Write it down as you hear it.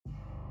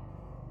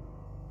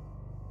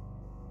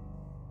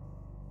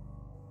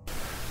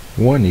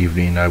One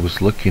evening I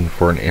was looking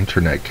for an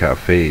internet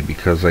cafe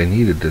because I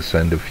needed to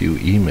send a few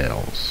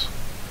emails.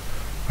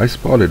 I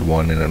spotted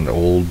one in an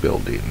old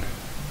building.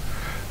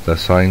 The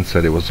sign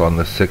said it was on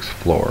the 6th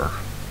floor.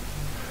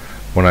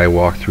 When I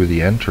walked through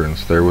the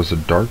entrance, there was a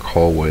dark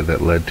hallway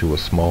that led to a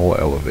small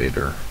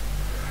elevator.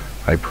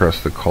 I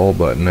pressed the call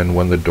button, and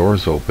when the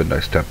doors opened,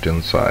 I stepped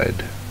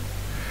inside.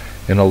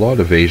 In a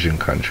lot of Asian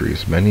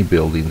countries, many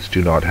buildings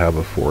do not have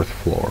a 4th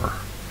floor.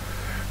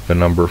 The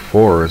number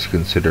 4 is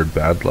considered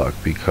bad luck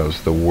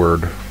because the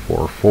word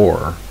for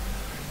 4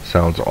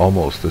 sounds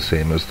almost the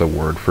same as the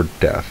word for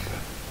death.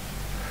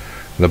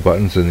 The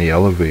buttons in the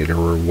elevator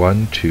were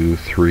 1, 2,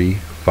 3,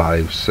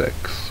 5,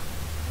 6.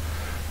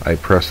 I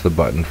pressed the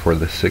button for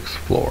the 6th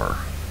floor.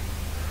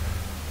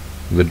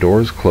 The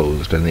doors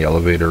closed and the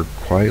elevator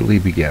quietly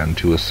began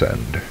to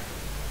ascend.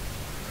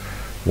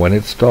 When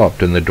it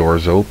stopped and the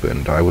doors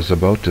opened, I was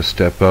about to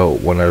step out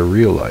when I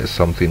realized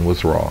something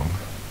was wrong.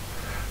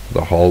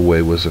 The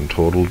hallway was in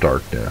total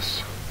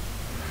darkness.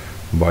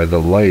 By the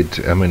light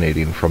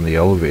emanating from the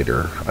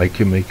elevator, I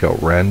could make out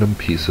random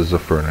pieces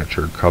of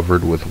furniture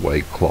covered with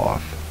white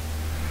cloth.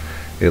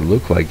 It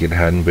looked like it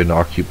hadn't been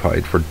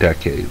occupied for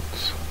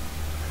decades.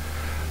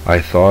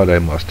 I thought I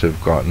must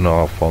have gotten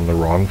off on the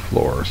wrong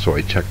floor, so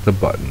I checked the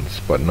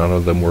buttons, but none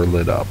of them were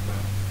lit up.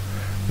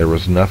 There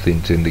was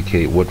nothing to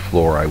indicate what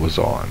floor I was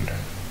on.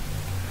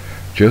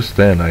 Just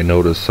then I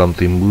noticed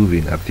something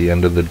moving at the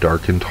end of the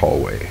darkened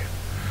hallway.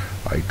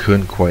 I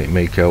couldn't quite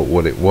make out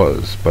what it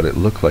was, but it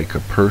looked like a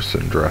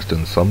person dressed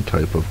in some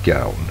type of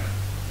gown.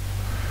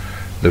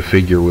 The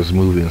figure was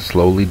moving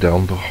slowly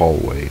down the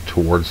hallway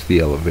towards the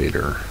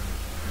elevator.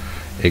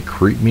 It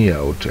creeped me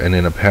out, and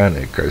in a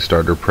panic I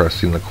started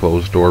pressing the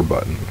closed door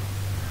button.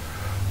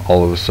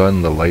 All of a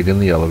sudden the light in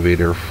the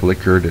elevator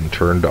flickered and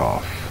turned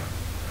off.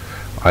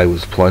 I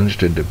was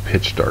plunged into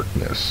pitch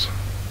darkness.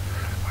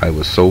 I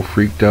was so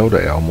freaked out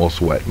I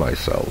almost wet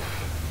myself.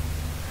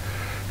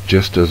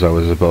 Just as I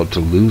was about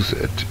to lose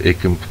it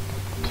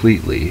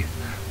completely,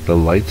 the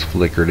lights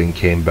flickered and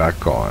came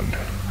back on.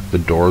 The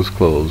doors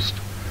closed,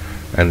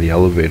 and the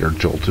elevator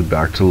jolted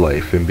back to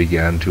life and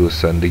began to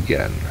ascend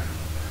again.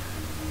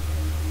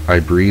 I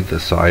breathed a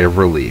sigh of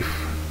relief.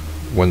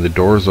 When the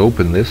doors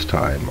opened this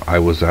time, I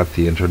was at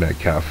the internet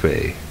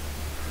cafe.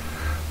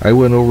 I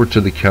went over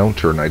to the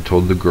counter and I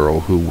told the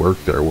girl who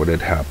worked there what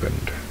had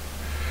happened.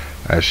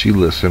 As she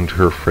listened,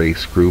 her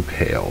face grew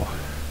pale.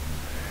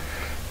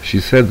 She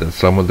said that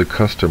some of the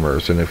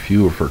customers and a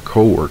few of her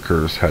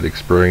co-workers had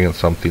experienced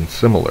something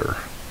similar.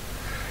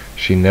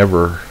 She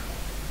never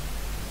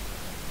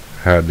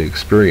had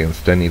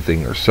experienced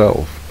anything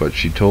herself, but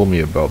she told me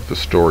about the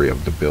story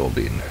of the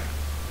building.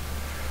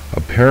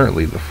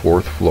 Apparently the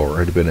 4th floor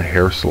had been a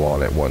hair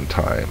salon at one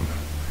time.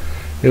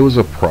 It was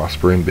a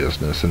prospering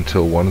business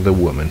until one of the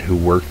women who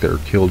worked there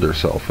killed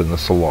herself in the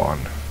salon.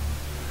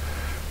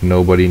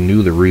 Nobody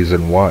knew the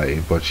reason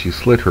why, but she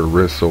slit her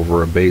wrists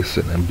over a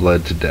basin and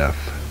bled to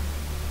death.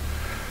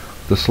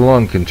 The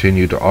salon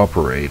continued to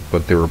operate,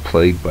 but they were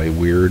plagued by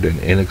weird and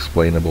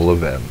inexplainable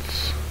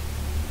events.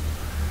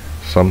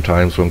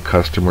 Sometimes when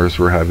customers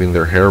were having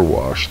their hair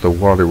washed, the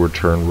water would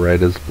turn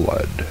red as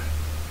blood.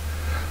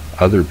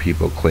 Other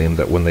people claimed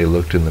that when they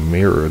looked in the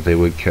mirror, they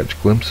would catch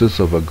glimpses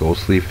of a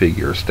ghostly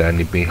figure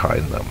standing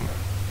behind them.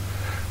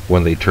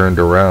 When they turned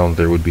around,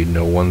 there would be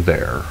no one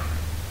there.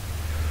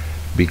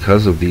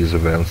 Because of these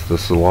events, the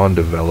salon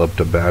developed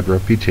a bad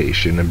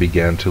reputation and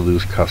began to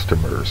lose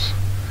customers.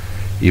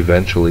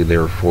 Eventually, they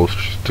were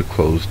forced to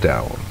close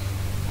down.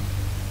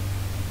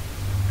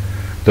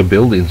 The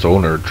building's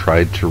owner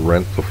tried to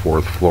rent the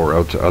 4th floor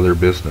out to other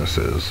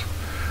businesses,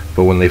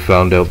 but when they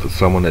found out that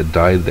someone had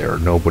died there,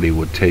 nobody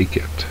would take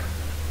it.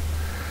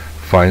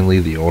 Finally,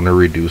 the owner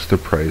reduced the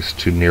price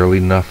to nearly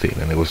nothing,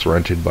 and it was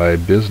rented by a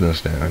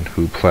businessman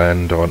who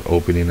planned on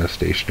opening a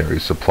stationery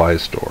supply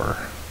store.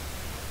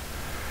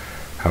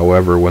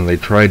 However, when they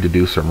tried to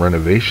do some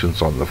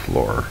renovations on the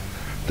floor,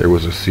 there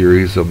was a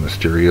series of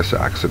mysterious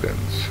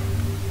accidents.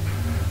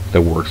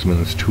 The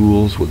workmen's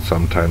tools would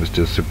sometimes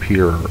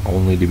disappear,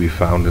 only to be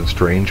found in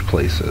strange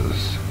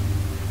places.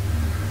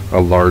 A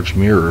large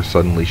mirror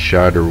suddenly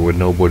shattered when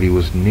nobody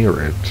was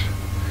near it,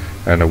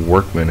 and a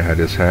workman had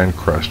his hand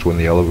crushed when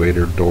the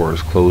elevator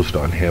doors closed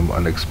on him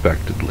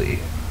unexpectedly.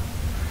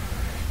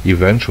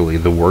 Eventually,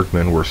 the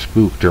workmen were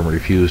spooked and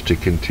refused to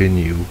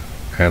continue,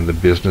 and the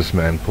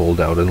businessman pulled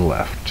out and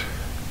left.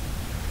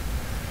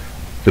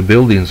 The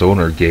building's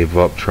owner gave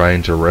up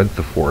trying to rent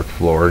the 4th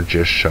floor and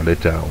just shut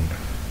it down.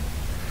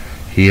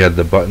 He had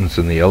the buttons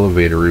in the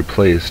elevator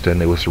replaced,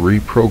 and it was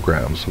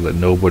reprogrammed so that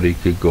nobody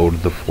could go to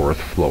the 4th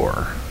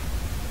floor.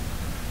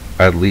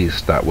 At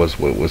least that was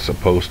what was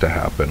supposed to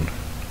happen.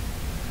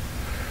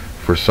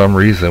 For some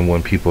reason,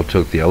 when people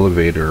took the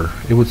elevator,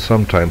 it would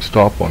sometimes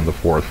stop on the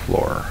 4th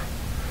floor.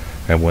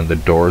 And when the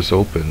doors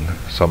opened,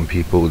 some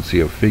people would see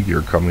a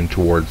figure coming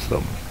towards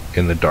them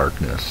in the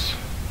darkness.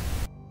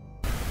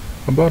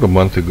 About a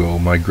month ago,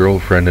 my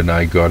girlfriend and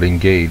I got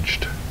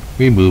engaged.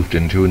 We moved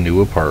into a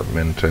new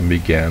apartment and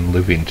began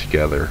living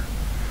together.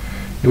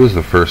 It was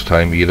the first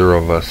time either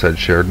of us had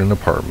shared an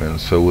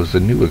apartment, so it was a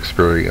new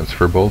experience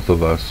for both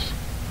of us.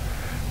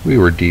 We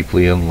were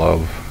deeply in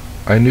love.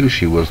 I knew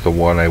she was the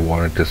one I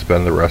wanted to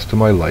spend the rest of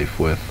my life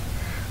with,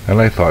 and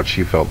I thought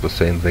she felt the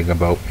same thing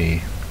about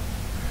me.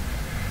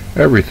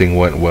 Everything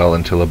went well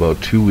until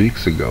about 2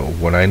 weeks ago,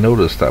 when I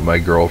noticed that my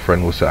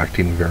girlfriend was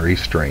acting very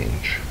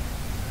strange.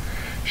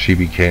 She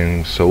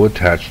became so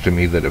attached to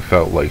me that it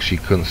felt like she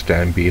couldn't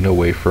stand being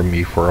away from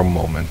me for a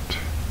moment.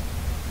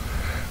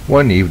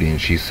 One evening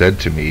she said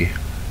to me,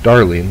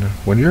 "Darling,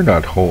 when you're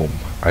not home,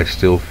 I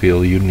still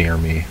feel you near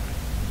me."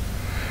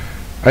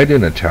 I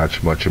didn't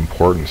attach much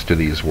importance to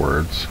these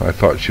words. I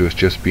thought she was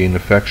just being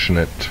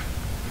affectionate.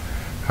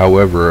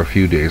 However, a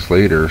few days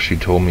later, she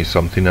told me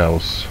something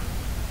else.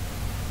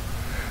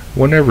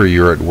 "Whenever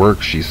you're at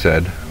work," she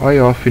said, "I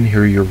often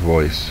hear your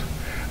voice,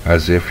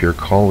 as if you're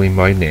calling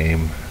my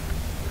name."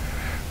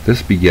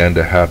 This began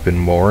to happen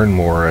more and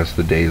more as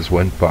the days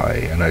went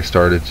by, and I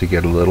started to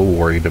get a little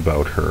worried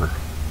about her.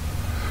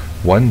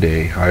 One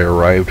day, I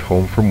arrived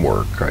home from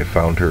work. I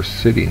found her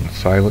sitting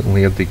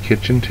silently at the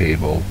kitchen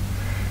table,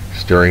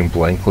 staring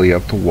blankly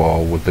at the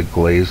wall with a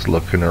glazed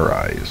look in her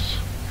eyes.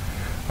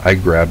 I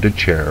grabbed a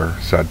chair,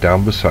 sat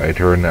down beside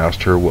her, and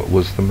asked her what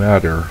was the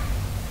matter.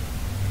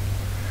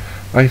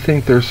 "I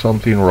think there's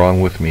something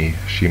wrong with me,"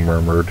 she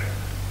murmured.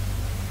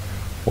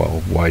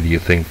 "Well, why do you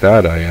think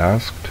that?" I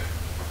asked.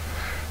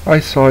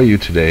 "I saw you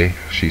today,"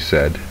 she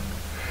said.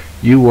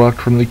 "You walked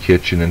from the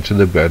kitchen into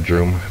the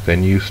bedroom,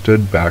 then you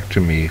stood back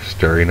to me,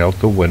 staring out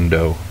the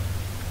window."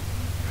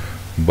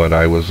 "But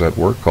I was at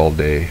work all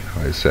day,"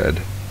 I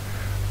said.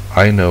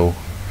 "I know,"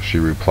 she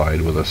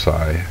replied with a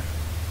sigh.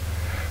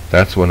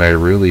 That's when I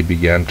really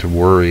began to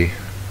worry.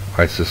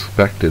 I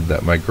suspected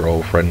that my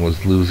girlfriend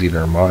was losing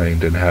her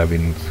mind and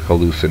having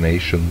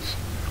hallucinations.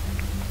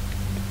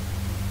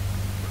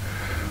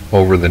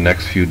 Over the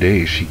next few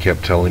days, she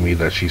kept telling me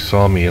that she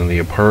saw me in the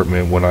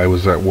apartment when I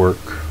was at work.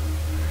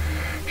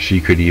 She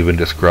could even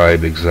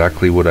describe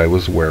exactly what I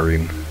was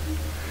wearing.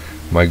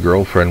 My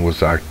girlfriend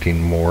was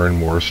acting more and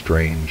more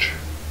strange.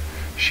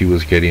 She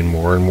was getting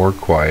more and more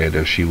quiet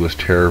as she was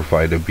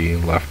terrified of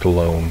being left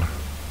alone.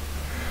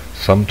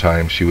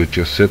 Sometimes she would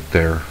just sit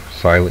there,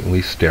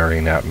 silently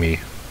staring at me.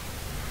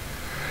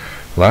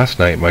 Last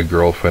night my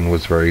girlfriend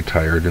was very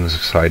tired and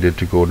decided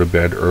to go to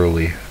bed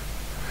early.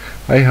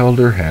 I held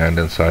her hand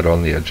and sat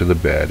on the edge of the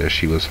bed as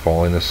she was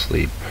falling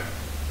asleep.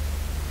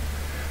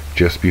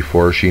 Just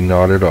before she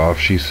nodded off,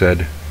 she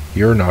said,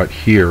 "You're not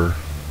here."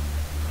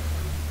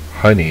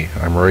 "Honey,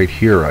 I'm right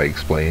here," I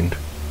explained.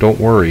 "Don't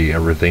worry,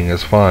 everything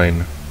is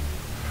fine."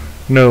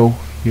 "No,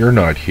 you're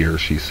not here,"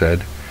 she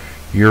said.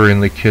 "You're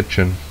in the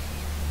kitchen."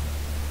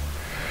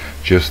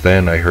 Just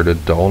then I heard a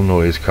dull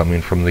noise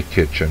coming from the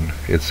kitchen.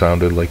 It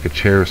sounded like a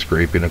chair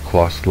scraping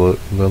across the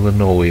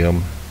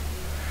linoleum.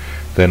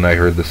 Then I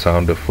heard the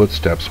sound of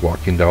footsteps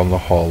walking down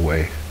the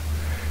hallway.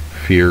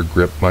 Fear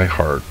gripped my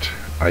heart.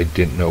 I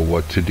didn't know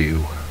what to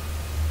do.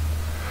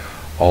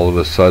 All of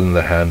a sudden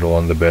the handle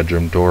on the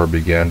bedroom door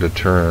began to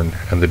turn,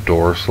 and the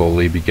door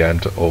slowly began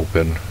to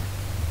open.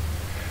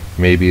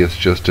 Maybe it's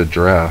just a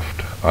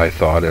draft, I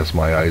thought as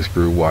my eyes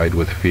grew wide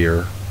with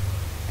fear.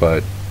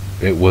 But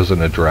it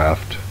wasn't a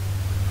draft.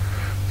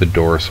 The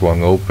door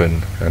swung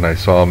open, and I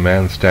saw a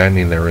man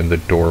standing there in the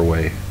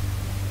doorway.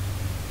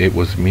 It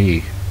was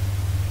me.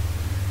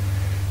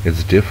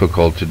 It's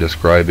difficult to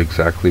describe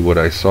exactly what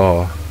I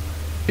saw.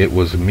 It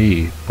was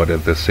me, but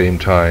at the same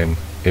time,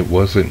 it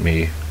wasn't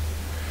me.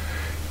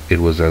 It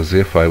was as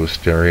if I was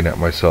staring at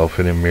myself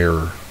in a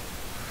mirror,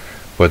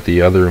 but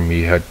the other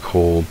me had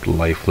cold,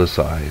 lifeless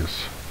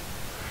eyes.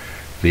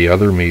 The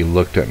other me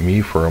looked at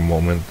me for a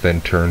moment,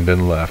 then turned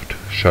and left,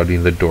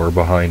 shutting the door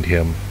behind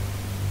him.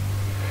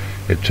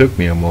 It took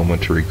me a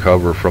moment to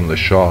recover from the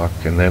shock,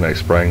 and then I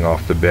sprang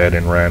off the bed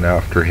and ran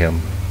after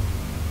him.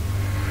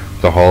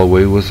 The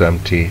hallway was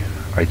empty.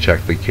 I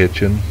checked the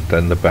kitchen,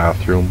 then the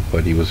bathroom,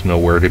 but he was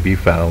nowhere to be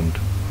found.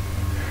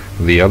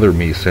 The other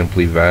me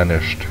simply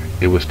vanished.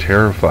 It was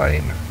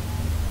terrifying.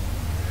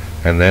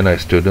 And then I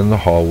stood in the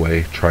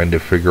hallway, trying to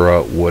figure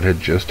out what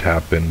had just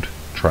happened,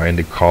 trying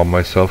to calm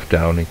myself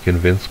down and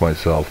convince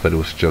myself that it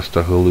was just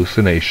a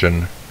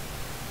hallucination.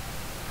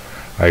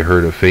 I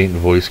heard a faint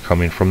voice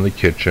coming from the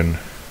kitchen.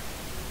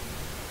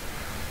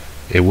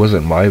 It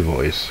wasn't my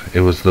voice.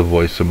 It was the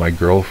voice of my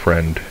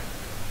girlfriend.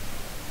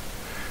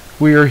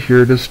 "We are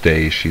here to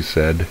stay," she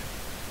said.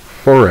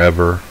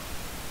 "Forever."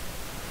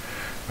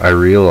 I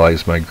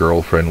realized my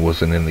girlfriend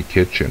wasn't in the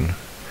kitchen.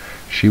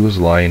 She was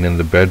lying in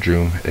the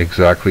bedroom,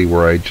 exactly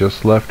where I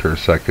just left her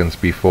seconds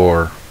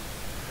before.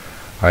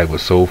 I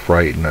was so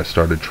frightened I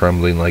started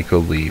trembling like a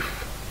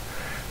leaf.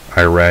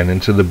 I ran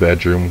into the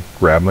bedroom,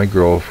 grabbed my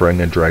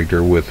girlfriend, and dragged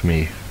her with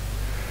me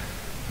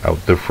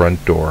out the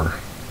front door.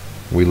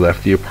 We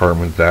left the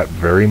apartment that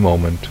very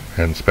moment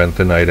and spent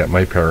the night at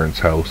my parents'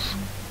 house.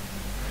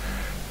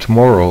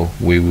 Tomorrow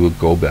we will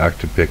go back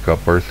to pick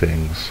up our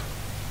things.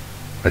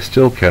 I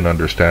still can't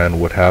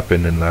understand what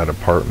happened in that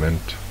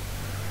apartment,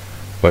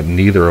 but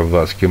neither of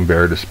us can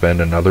bear to spend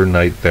another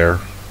night there.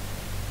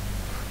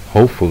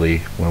 Hopefully,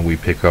 when we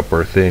pick up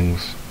our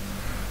things,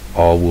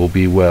 all will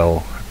be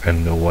well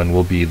and no one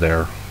will be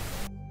there.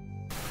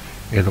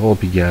 It all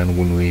began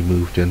when we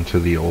moved into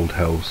the old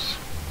house.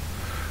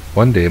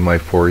 One day my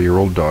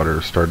 4-year-old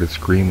daughter started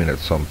screaming at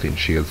something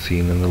she had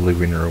seen in the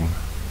living room.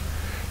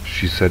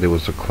 She said it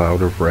was a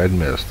cloud of red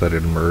mist that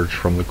had emerged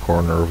from the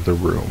corner of the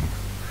room.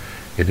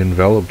 It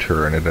enveloped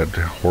her and it had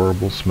a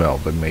horrible smell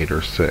that made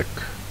her sick.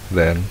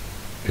 Then,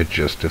 it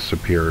just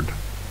disappeared.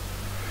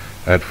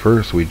 At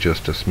first we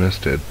just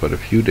dismissed it, but a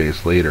few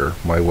days later,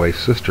 my wife's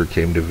sister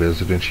came to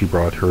visit and she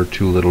brought her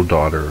 2 little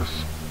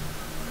daughters.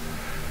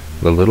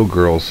 The little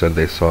girls said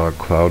they saw a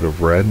cloud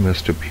of red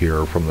mist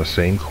appear from the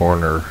same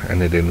corner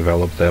and it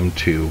enveloped them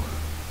too.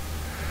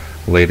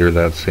 Later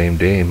that same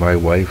day, my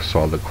wife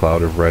saw the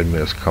cloud of red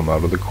mist come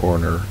out of the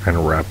corner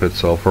and wrap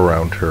itself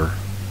around her.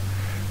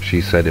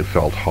 She said it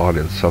felt hot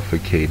and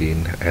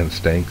suffocating and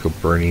stank of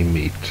burning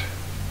meat.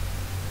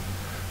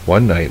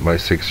 One night, my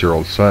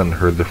 6-year-old son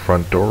heard the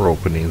front door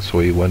opening, so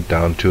he went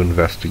down to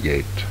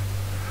investigate.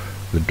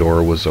 The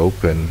door was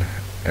open,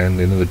 and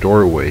in the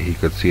doorway he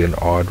could see an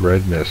odd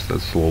red mist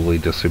that slowly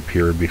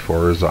disappeared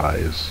before his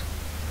eyes.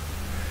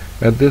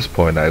 At this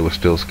point, I was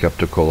still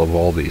skeptical of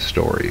all these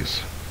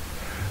stories.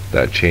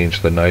 That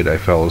changed the night I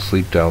fell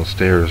asleep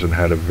downstairs and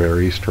had a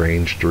very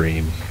strange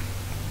dream.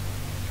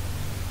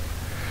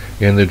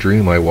 In the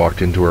dream, I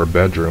walked into our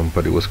bedroom,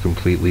 but it was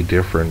completely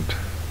different.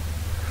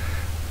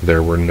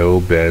 There were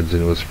no beds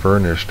and it was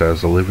furnished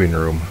as a living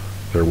room.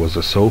 There was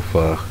a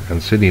sofa,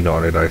 and sitting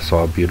on it I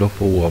saw a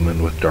beautiful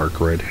woman with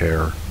dark red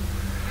hair.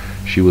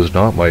 She was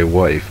not my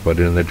wife, but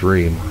in the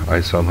dream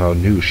I somehow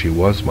knew she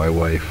was my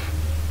wife.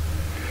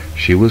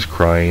 She was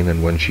crying,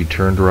 and when she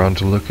turned around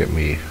to look at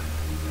me,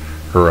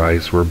 her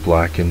eyes were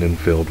blackened and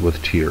filled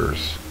with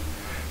tears.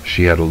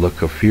 She had a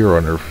look of fear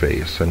on her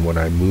face, and when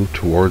I moved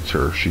towards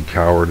her, she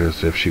cowered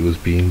as if she was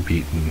being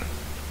beaten.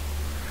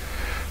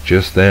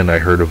 Just then I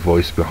heard a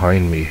voice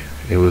behind me.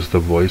 It was the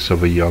voice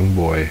of a young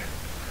boy.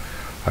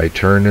 I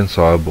turned and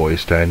saw a boy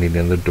standing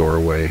in the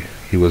doorway.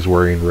 He was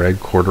wearing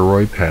red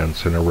corduroy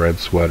pants and a red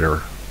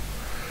sweater.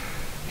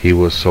 He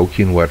was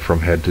soaking wet from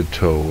head to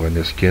toe, and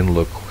his skin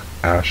looked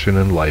ashen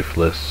and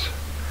lifeless.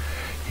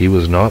 He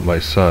was not my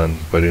son,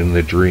 but in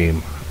the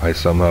dream I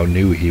somehow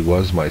knew he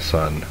was my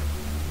son.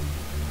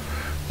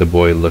 The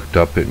boy looked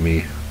up at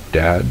me.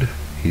 "Dad,"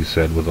 he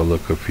said with a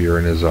look of fear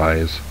in his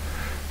eyes.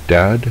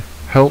 "Dad,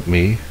 help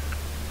me."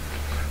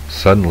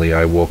 Suddenly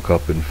I woke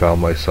up and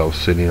found myself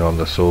sitting on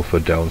the sofa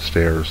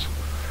downstairs.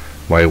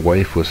 My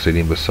wife was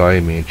sitting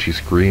beside me and she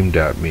screamed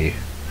at me.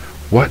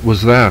 "What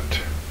was that?"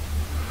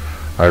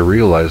 I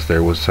realized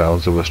there was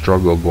sounds of a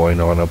struggle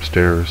going on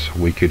upstairs.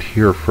 We could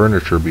hear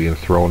furniture being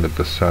thrown at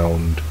the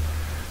sound,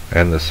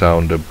 and the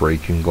sound of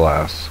breaking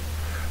glass.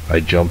 I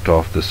jumped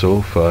off the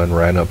sofa and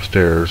ran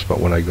upstairs, but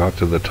when I got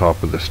to the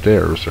top of the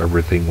stairs,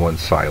 everything went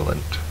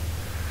silent.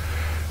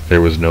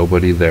 There was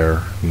nobody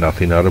there,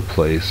 nothing out of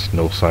place,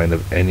 no sign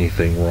of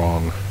anything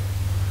wrong.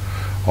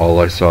 All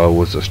I saw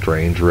was a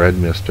strange red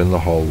mist in the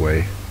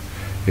hallway.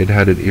 It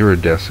had an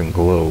iridescent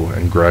glow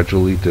and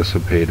gradually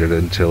dissipated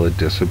until it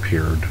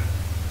disappeared.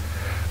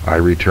 I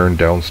returned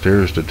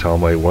downstairs to tell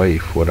my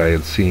wife what I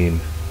had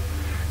seen.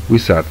 We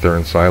sat there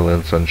in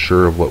silence,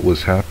 unsure of what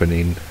was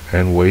happening,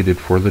 and waited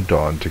for the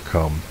dawn to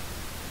come.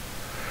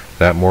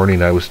 That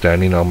morning I was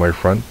standing on my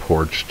front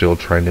porch, still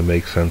trying to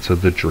make sense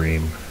of the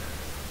dream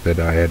that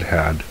I had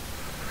had.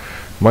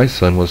 My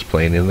son was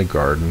playing in the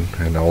garden,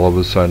 and all of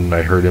a sudden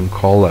I heard him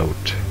call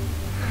out.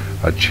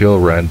 A chill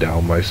ran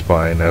down my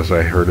spine as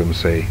I heard him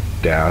say,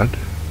 "Dad?"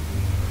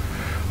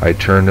 I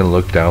turned and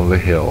looked down the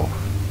hill.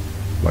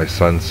 My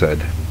son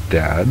said,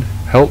 "Dad,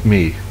 help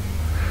me."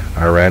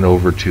 I ran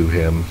over to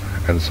him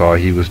and saw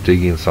he was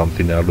digging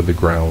something out of the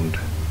ground.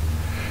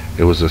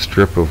 It was a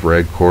strip of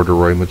red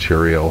corduroy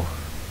material.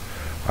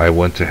 I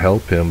went to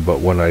help him,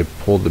 but when I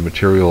pulled the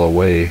material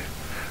away,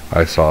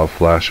 I saw a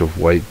flash of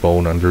white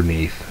bone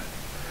underneath.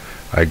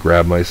 I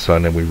grabbed my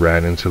son and we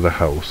ran into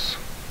the house.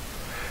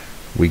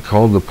 We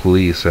called the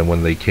police, and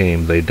when they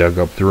came, they dug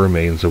up the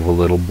remains of a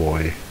little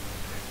boy.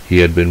 He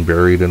had been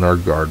buried in our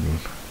garden.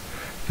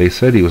 They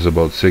said he was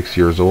about 6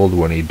 years old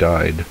when he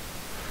died.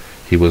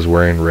 He was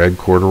wearing red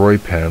corduroy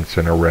pants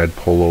and a red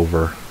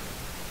pullover.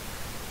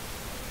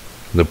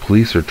 The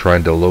police are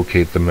trying to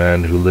locate the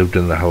man who lived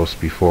in the house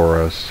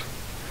before us.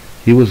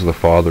 He was the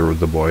father of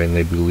the boy, and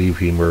they believe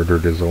he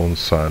murdered his own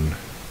son.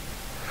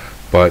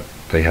 But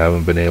they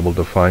haven't been able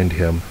to find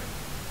him.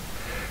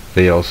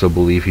 They also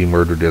believe he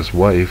murdered his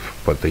wife,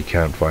 but they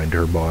can't find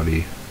her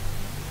body.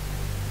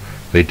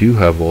 They do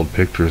have old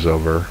pictures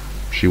of her.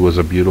 She was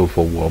a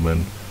beautiful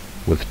woman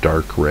with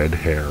dark red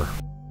hair.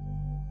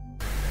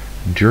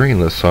 During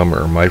the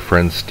summer, my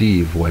friend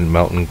Steve went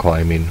mountain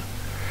climbing.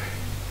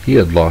 He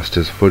had lost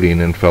his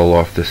footing and fell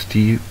off the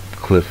steep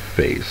cliff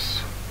face.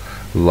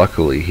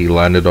 Luckily, he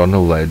landed on a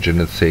ledge and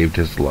it saved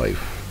his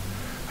life.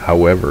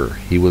 However,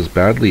 he was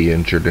badly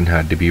injured and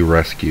had to be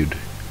rescued.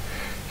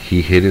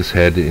 He hit his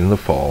head in the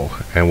fall,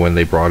 and when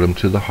they brought him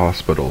to the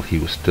hospital, he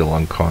was still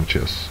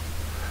unconscious.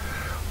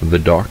 The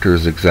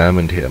doctors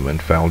examined him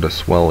and found a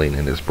swelling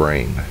in his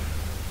brain.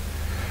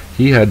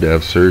 He had to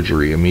have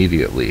surgery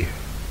immediately.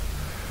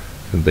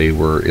 They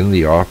were in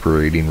the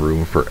operating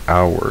room for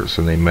hours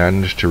and they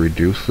managed to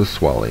reduce the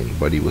swelling,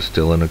 but he was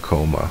still in a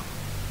coma.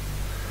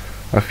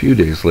 A few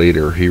days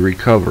later, he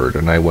recovered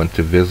and I went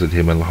to visit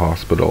him in the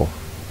hospital.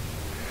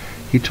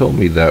 He told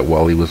me that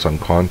while he was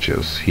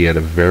unconscious, he had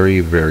a very,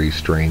 very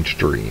strange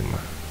dream.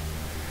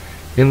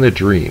 In the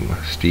dream,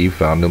 Steve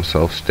found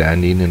himself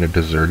standing in a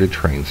deserted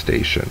train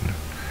station.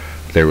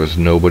 There was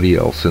nobody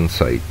else in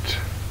sight.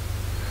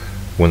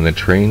 When the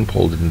train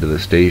pulled into the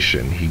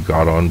station, he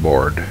got on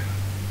board.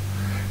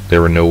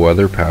 There were no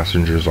other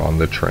passengers on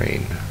the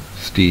train.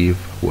 Steve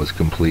was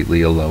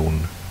completely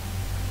alone.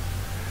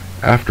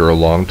 After a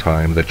long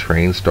time, the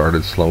train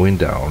started slowing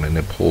down and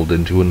it pulled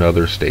into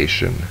another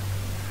station.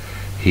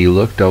 He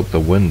looked out the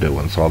window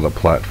and saw the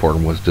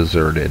platform was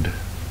deserted.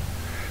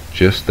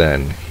 Just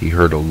then, he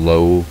heard a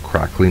low,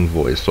 crackling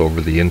voice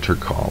over the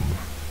intercom.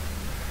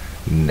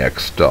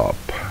 "Next stop.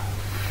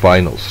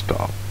 Final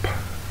stop.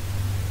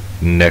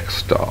 Next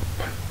stop.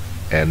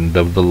 End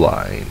of the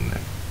line."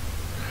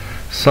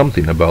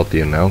 Something about the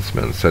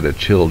announcement sent a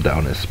chill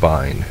down his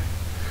spine.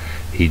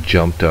 He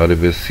jumped out of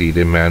his seat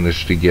and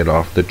managed to get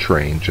off the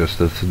train just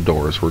as the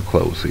doors were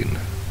closing.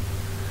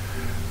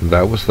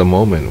 That was the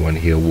moment when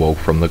he awoke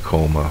from the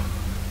coma.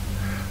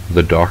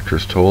 The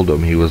doctors told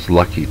him he was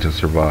lucky to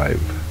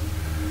survive.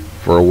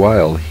 For a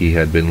while he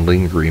had been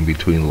lingering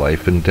between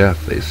life and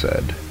death, they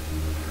said.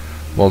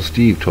 While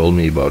Steve told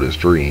me about his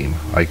dream,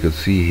 I could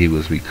see he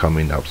was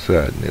becoming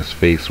upset and his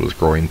face was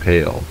growing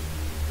pale.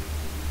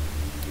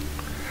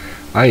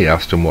 I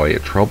asked him why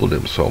it troubled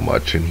him so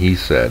much, and he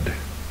said,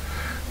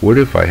 "What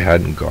if I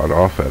hadn't got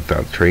off at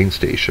that train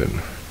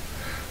station?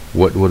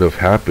 What would have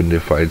happened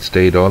if I'd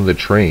stayed on the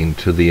train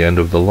to the end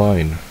of the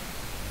line?"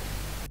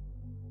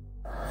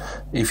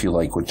 If you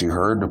like what you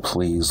heard,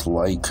 please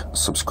like,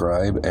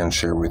 subscribe, and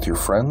share with your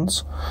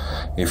friends.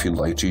 If you'd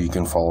like to, you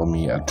can follow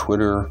me at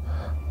Twitter.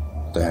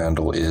 The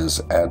handle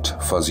is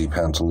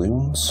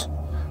 @FuzzyPantaloons,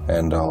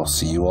 and I'll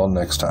see you all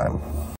next time.